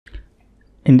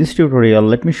In this tutorial,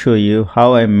 let me show you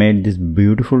how I made this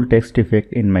beautiful text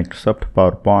effect in Microsoft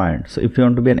PowerPoint. So if you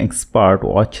want to be an expert,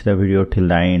 watch the video till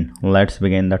the end. Let's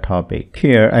begin the topic.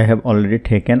 Here I have already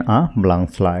taken a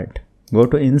blank slide. Go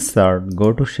to Insert,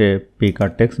 go to Shape, pick a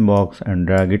text box and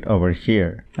drag it over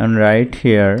here. And write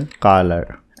here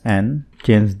color and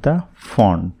change the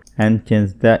font and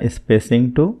change the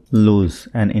spacing to loose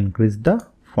and increase the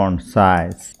font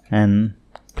size. And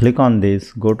click on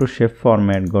this, go to shape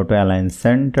format, go to align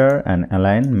center and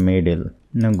align middle.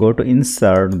 Now go to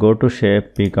insert, go to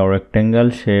shape, pick a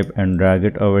rectangle shape and drag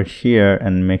it over here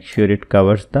and make sure it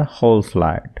covers the whole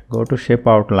slide. Go to shape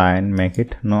outline, make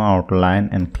it no outline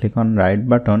and click on right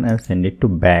button and send it to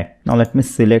back. Now let me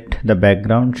select the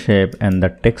background shape and the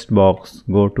text box.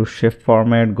 Go to shape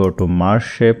format, go to merge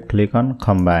shape, click on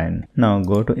combine. Now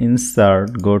go to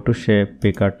insert, go to shape,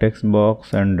 pick a text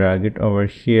box and drag it over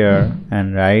here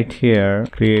and write here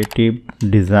creative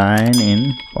design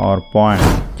in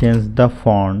PowerPoint. Change the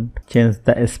font, change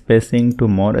the spacing to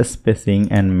more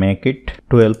spacing and make it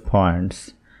 12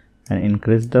 points and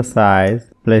increase the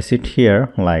size. Place it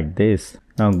here like this.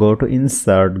 Now go to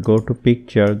insert, go to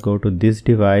picture, go to this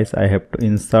device. I have to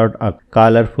insert a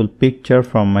colorful picture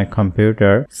from my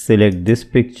computer. Select this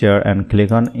picture and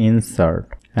click on insert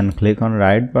and click on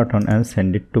right button and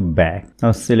send it to back.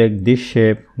 Now select this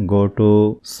shape, go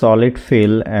to solid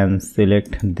fill and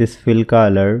select this fill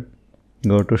color.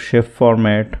 Go to shape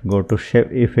format, go to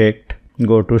shape effect,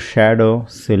 go to shadow,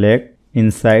 select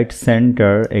inside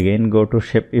center, again go to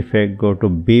shape effect, go to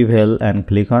bevel and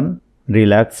click on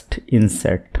relaxed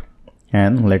inset.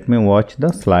 And let me watch the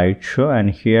slideshow and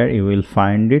here you will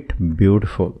find it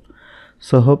beautiful.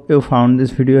 So hope you found this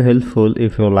video helpful.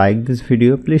 If you like this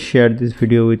video, please share this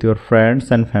video with your friends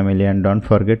and family and don't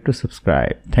forget to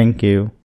subscribe. Thank you.